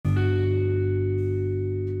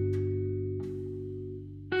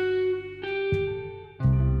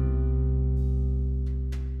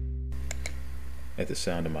At the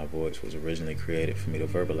Sound of My Voice was originally created for me to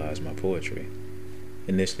verbalize my poetry.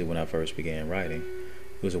 Initially, when I first began writing,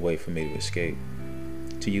 it was a way for me to escape.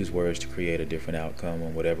 To use words to create a different outcome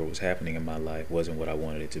when whatever was happening in my life wasn't what I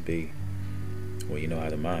wanted it to be. Well, you know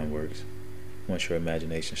how the mind works. Once your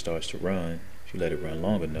imagination starts to run, if you let it run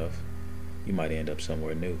long enough, you might end up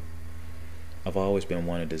somewhere new. I've always been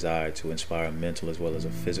one and desired to inspire mental as well as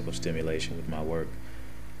a physical stimulation with my work.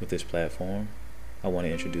 With this platform, I want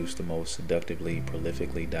to introduce the most seductively,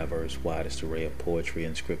 prolifically diverse, widest array of poetry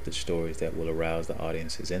and scripted stories that will arouse the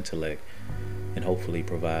audience's intellect and hopefully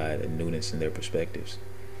provide a newness in their perspectives.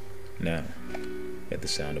 Now, at the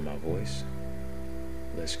sound of my voice,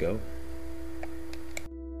 let's go.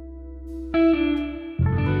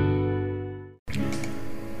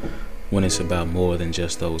 When it's about more than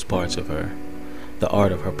just those parts of her, the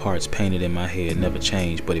art of her parts painted in my head never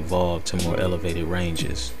changed but evolved to more elevated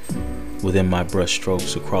ranges. Within my brush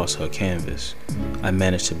strokes across her canvas, I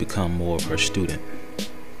managed to become more of her student,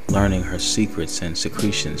 learning her secrets and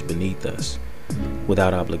secretions beneath us.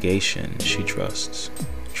 Without obligation, she trusts,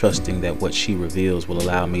 trusting that what she reveals will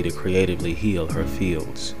allow me to creatively heal her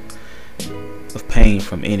fields of pain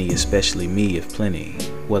from any, especially me if plenty,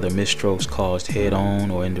 whether misstrokes caused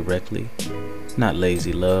head-on or indirectly. Not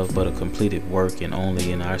lazy love, but a completed work and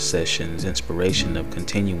only in our sessions, inspiration of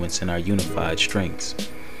continuance in our unified strengths.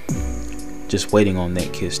 Just waiting on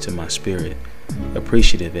that kiss to my spirit,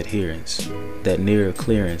 appreciative adherence, that near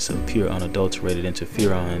clearance of pure unadulterated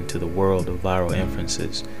interferon to the world of viral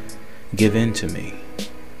inferences. Give in to me,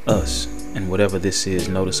 us, and whatever this is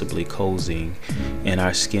noticeably cozying, and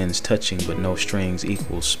our skins touching but no strings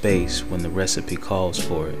equals space when the recipe calls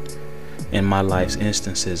for it. In my life's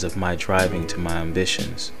instances of my driving to my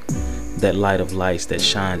ambitions, that light of lights that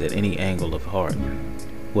shines at any angle of heart,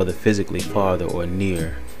 whether physically farther or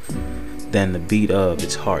near, than the beat of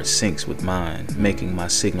its heart syncs with mine, making my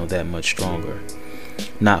signal that much stronger.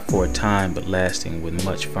 Not for a time, but lasting with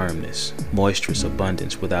much firmness, moisturous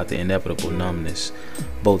abundance without the inevitable numbness,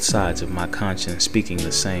 both sides of my conscience speaking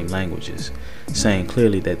the same languages, saying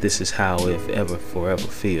clearly that this is how if ever forever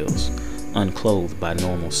feels, unclothed by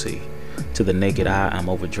normalcy. To the naked eye, I'm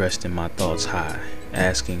overdressed in my thoughts high,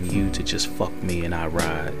 asking you to just fuck me and I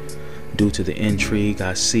ride. Due to the intrigue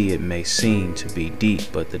I see, it may seem to be deep,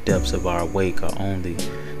 but the depths of our wake are only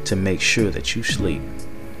to make sure that you sleep.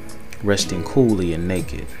 Resting coolly and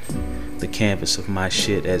naked, the canvas of my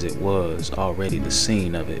shit as it was, already the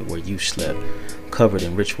scene of it where you slept, covered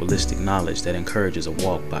in ritualistic knowledge that encourages a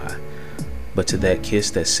walk by. But to that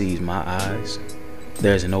kiss that sees my eyes,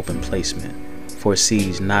 there's an open placement, for it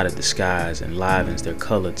sees not a disguise and livens their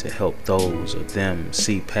color to help those or them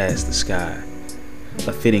see past the sky.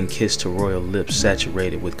 A fitting kiss to royal lips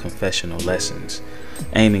saturated with confessional lessons,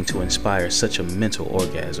 aiming to inspire such a mental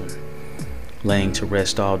orgasm, laying to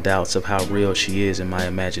rest all doubts of how real she is in my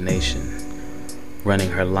imagination, running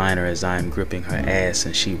her liner as I am gripping her ass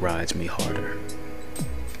and she rides me harder.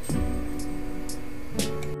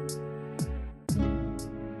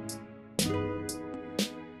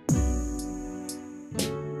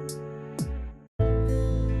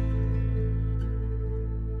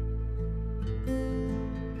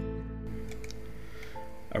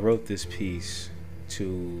 I wrote this piece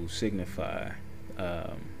to signify,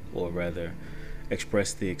 or rather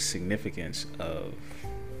express the significance of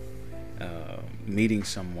meeting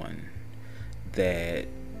someone that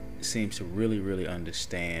seems to really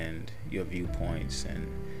understand your viewpoints and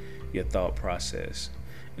your thought process.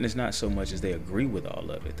 And it's not so much as they agree with all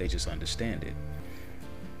of it, they just understand it.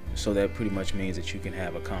 So that pretty much means that you can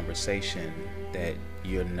have a conversation that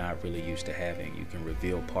you're not really used to having. You can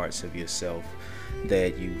reveal parts of yourself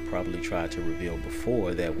that you probably tried to reveal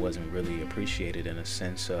before that wasn't really appreciated, in a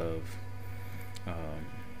sense of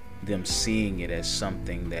them seeing it as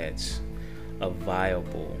something that's a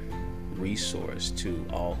viable resource to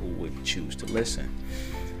all who would choose to listen.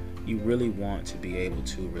 You really want to be able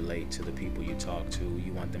to relate to the people you talk to.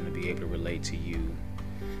 You want them to be able to relate to you,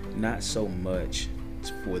 not so much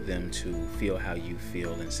for them to feel how you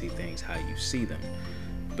feel and see things how you see them,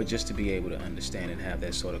 but just to be able to understand and have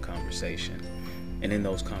that sort of conversation. And in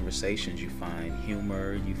those conversations, you find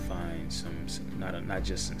humor, you find some not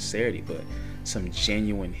just sincerity, but some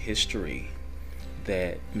genuine history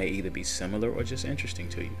that may either be similar or just interesting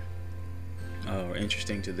to you, or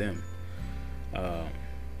interesting to them.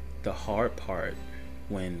 The hard part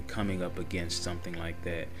when coming up against something like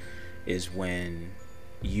that is when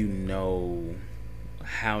you know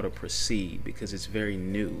how to proceed, because it's very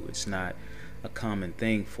new. It's not a common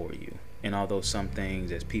thing for you. And although some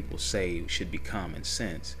things, as people say, should be common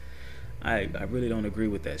sense, I really don't agree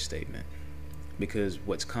with that statement, because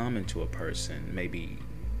what's common to a person may be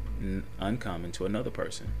uncommon to another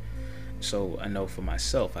person. So I know for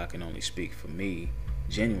myself, I can only speak for me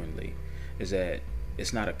genuinely, is that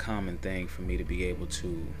it's not a common thing for me to be able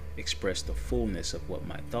to express the fullness of what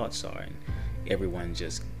my thoughts are, and everyone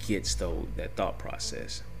just gets that thought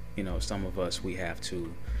process. Some of us, we have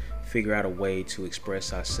to figure out a way to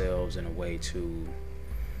express ourselves in a way to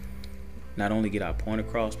not only get our point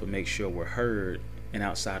across, but make sure we're heard. And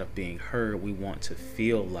outside of being heard, we want to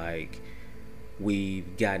feel like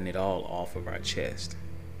we've gotten it all off of our chest.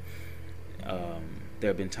 There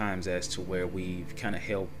have been times as to where we've kind of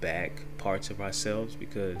held back parts of ourselves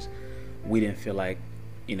because we didn't feel like,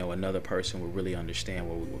 another person would really understand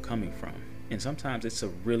where we were coming from. And sometimes it's a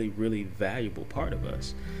really, really valuable part of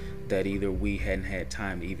us that either we hadn't had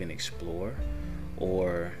time to even explore,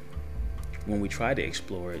 or when we tried to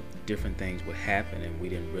explore it, different things would happen and we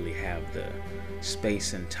didn't really have the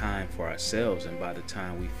space and time for ourselves. And by the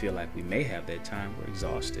time we feel like we may have that time, we're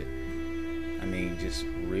exhausted. Just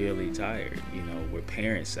really tired. We're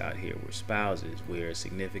parents out here, we're spouses, we're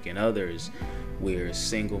significant others, we're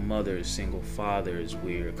single mothers, single fathers,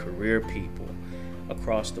 we're career people.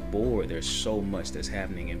 Across the board, there's so much that's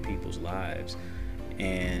happening in people's lives.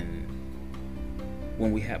 And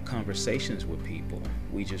when we have conversations with people,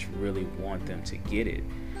 we just really want them to get it.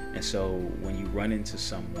 And so when you run into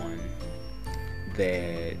someone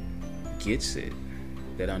that gets it,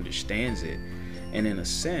 that understands it, and in a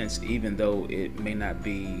sense, even though it may not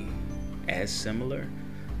be as similar,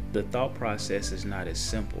 the thought process is not as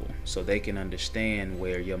simple. So they can understand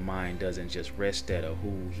where your mind doesn't just rest at a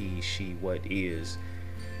who, he, she, what is.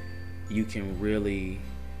 You can really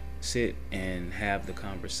sit and have the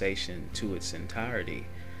conversation to its entirety,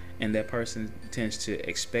 and that person tends to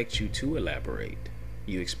expect you to elaborate.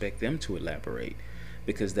 You expect them to elaborate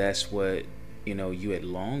because that's what you had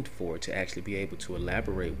longed for, to actually be able to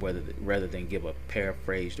elaborate rather than give a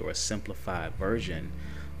paraphrased or a simplified version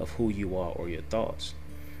of who you are or your thoughts.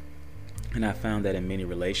 And I found that in many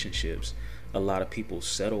relationships, a lot of people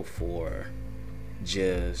settle for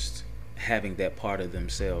just having that part of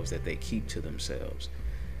themselves that they keep to themselves.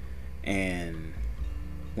 And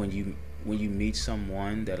when you meet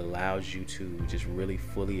someone that allows you to just really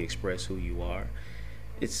fully express who you are,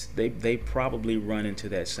 they probably run into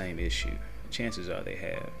that same issue. Chances are they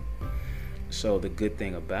have. So the good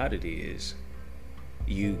thing about it is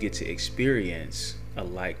you get to experience a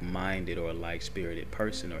like-minded or a like-spirited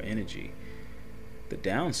person or energy. The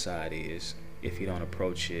downside is if you don't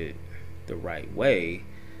approach it the right way,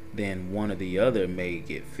 then one or the other may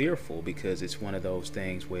get fearful, because it's one of those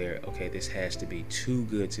things where, okay, this has to be too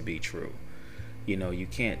good to be true. You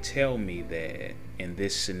can't tell me that in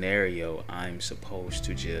this scenario I'm supposed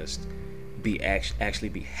to just be actually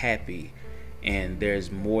be happy, and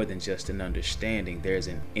there's more than just an understanding. There's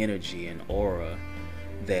an energy and aura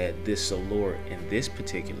that this allure, in this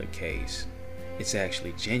particular case, it's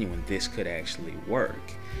actually genuine. This could actually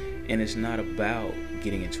work. And it's not about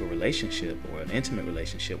getting into a relationship or an intimate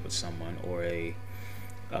relationship with someone, or a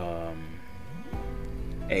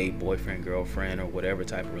boyfriend, girlfriend, or whatever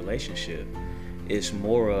type of relationship. It's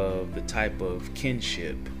more of the type of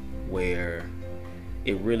kinship where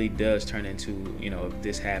it really does turn into, if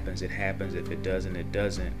this happens, it happens. If it doesn't, it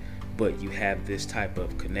doesn't. But you have this type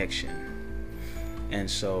of connection. And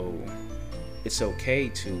so it's okay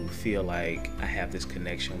to feel like I have this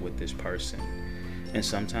connection with this person. And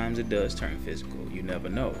sometimes it does turn physical. You never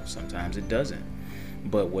know. Sometimes it doesn't.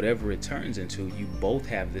 But whatever it turns into, you both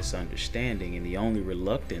have this understanding, and the only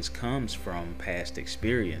reluctance comes from past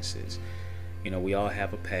experiences. We all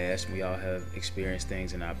have a past. We all have experienced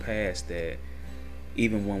things in our past that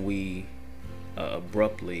even when we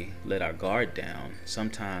abruptly let our guard down,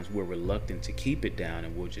 sometimes we're reluctant to keep it down,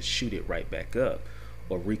 and we'll just shoot it right back up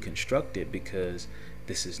or reconstruct it because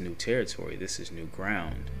this is new territory. This is new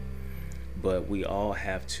ground. But we all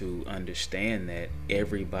have to understand that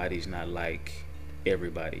everybody's not like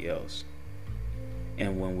everybody else.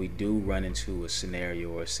 And when we do run into a scenario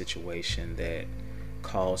or a situation that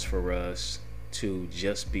calls for us to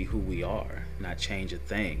just be who we are, not change a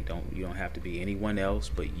thing, you don't have to be anyone else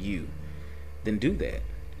but you, then do that.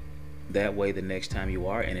 That way, the next time you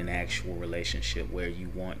are in an actual relationship where you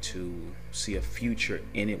want to see a future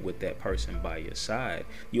in it with that person by your side,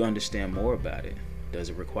 you understand more about it. Does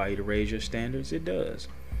it require you to raise your standards? It does.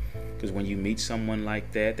 Because when you meet someone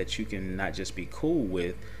like that you can not just be cool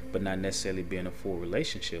with, but not necessarily be in a full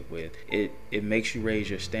relationship with, it makes you raise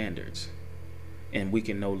your standards. And we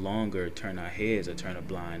can no longer turn our heads or turn a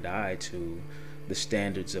blind eye to the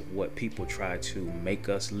standards of what people try to make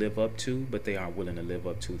us live up to, but they aren't willing to live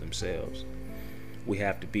up to themselves. We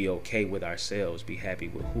have to be okay with ourselves, be happy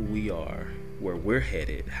with who we are, where we're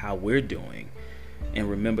headed, how we're doing, and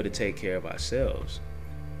remember to take care of ourselves.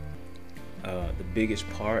 The biggest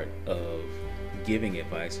part of giving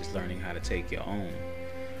advice is learning how to take your own.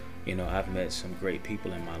 I've met some great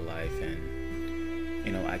people in my life,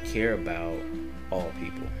 and I care about all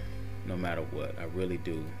people, no matter what. I really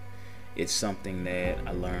do. It's something that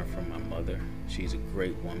I learned from my mother. She's a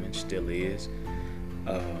great woman, still is.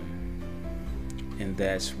 And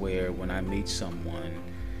that's where when I meet someone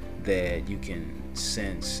that you can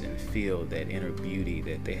sense and feel that inner beauty,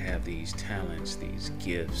 that they have these talents, these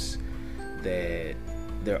gifts, that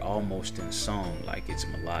they're almost in song, like it's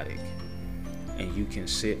melodic, and you can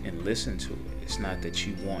sit and listen to it. It's not that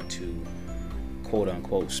you want to, quote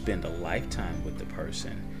unquote, spend a lifetime with the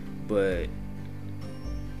person, but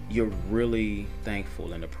you're really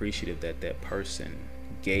thankful and appreciative that that person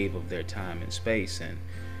gave of their time and space, and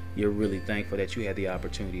you're really thankful that you had the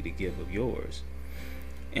opportunity to give of yours.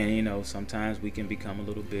 And sometimes we can become a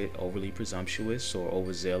little bit overly presumptuous or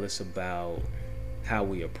overzealous about how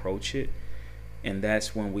we approach it, and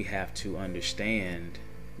that's when we have to understand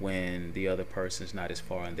when the other person's not as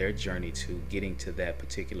far on their journey to getting to that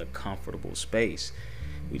particular comfortable space.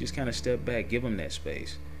 We just kind of step back, give them that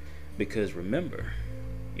space, because remember,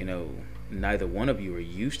 neither one of you are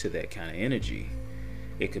used to that kind of energy.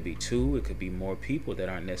 It could be two, it could be more people that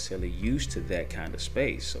aren't necessarily used to that kind of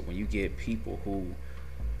space. So when you get people who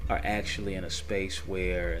are actually in a space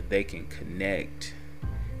where they can connect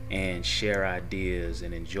and share ideas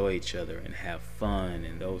and enjoy each other and have fun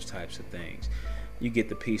and those types of things, you get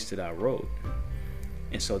the piece that I wrote.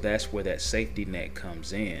 And so that's where that safety net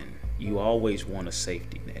comes in. You always want a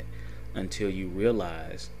safety net until you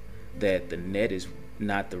realize that the net is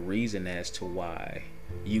not the reason as to why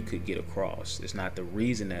you could get across. It's not the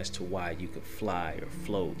reason as to why you could fly or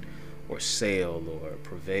float or sail or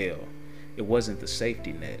prevail. It wasn't the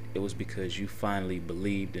safety net. It was because you finally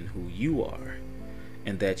believed in who you are,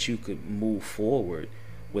 and that you could move forward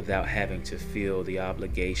without having to feel the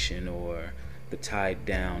obligation or the tied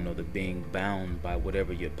down or the being bound by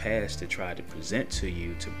whatever your past had tried to present to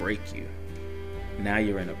you to break you. Now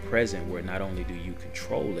you're in a present where not only do you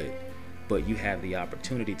control it, but you have the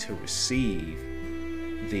opportunity to receive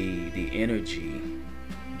the energy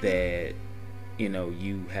that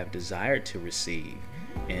you have desired to receive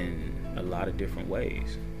in a lot of different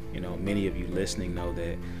ways. Many of you listening know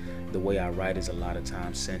that the way I write is a lot of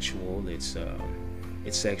times sensual. It's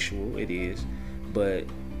sexual, it is, but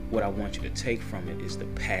what I want you to take from it is the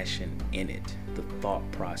passion in it, the thought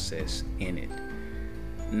process in it,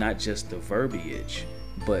 not just the verbiage,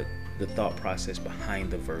 but the thought process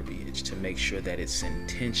behind the verbiage, to make sure that it's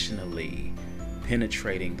intentionally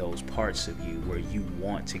penetrating those parts of you where you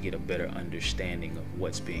want to get a better understanding of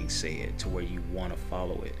what's being said, to where you want to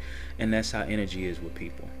follow it. And that's how energy is with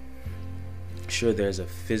people. Sure, there's a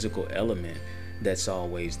physical element that's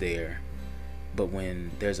always there, but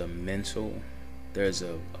when there's a mental, there's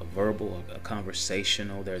a verbal, a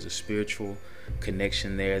conversational, there's a spiritual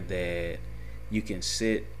connection there that you can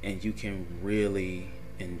sit and you can really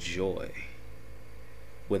enjoy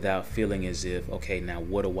without feeling as if, okay, now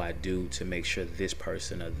what do I do to make sure this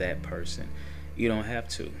person or that person? You don't have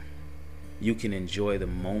to. You can enjoy the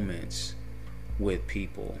moments with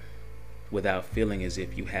people without feeling as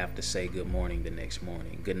if you have to say good morning the next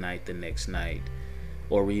morning, good night the next night,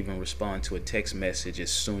 or even respond to a text message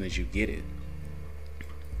as soon as you get it.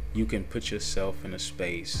 You can put yourself in a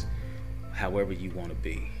space however you want to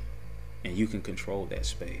be, and you can control that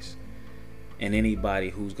space. And anybody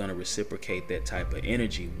who's going to reciprocate that type of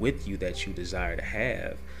energy with you that you desire to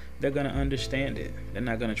have, they're going to understand it. They're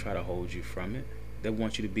not going to try to hold you from it. They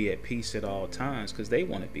want you to be at peace at all times because they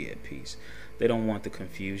want to be at peace. They don't want the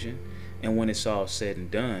confusion. And when it's all said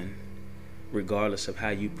and done, regardless of how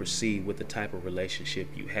you proceed with the type of relationship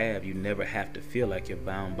you have, you never have to feel like you're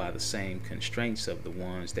bound by the same constraints of the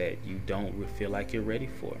ones that you don't feel like you're ready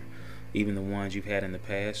for. Even the ones you've had in the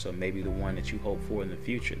past, or maybe the one that you hope for in the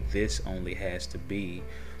future. This only has to be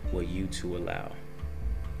what you two allow.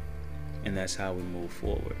 And that's how we move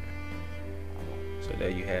forward. So there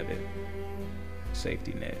you have it.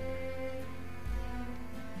 Safety net.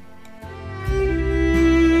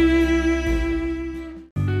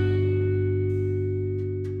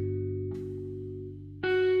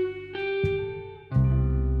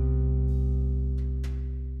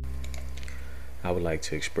 I would like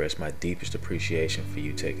to express my deepest appreciation for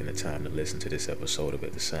you taking the time to listen to this episode of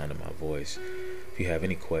At the Sound of My Voice. If you have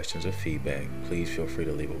any questions or feedback, please feel free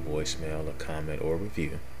to leave a voicemail, a comment, or a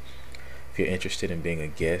review. If you're interested in being a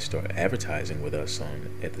guest or advertising with us on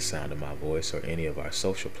At the Sound of My Voice or any of our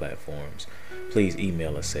social platforms, please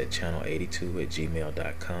email us at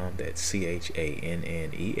channel82@gmail.com. That's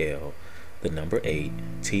CHANNEL, the number 8,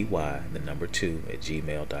 TY, the number 2 at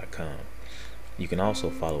gmail.com. You can also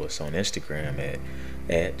follow us on Instagram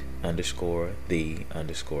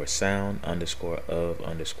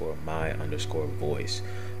at_the_sound_of_my_voice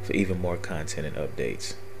for even more content and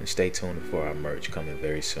updates. And stay tuned for our merch coming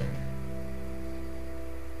very soon.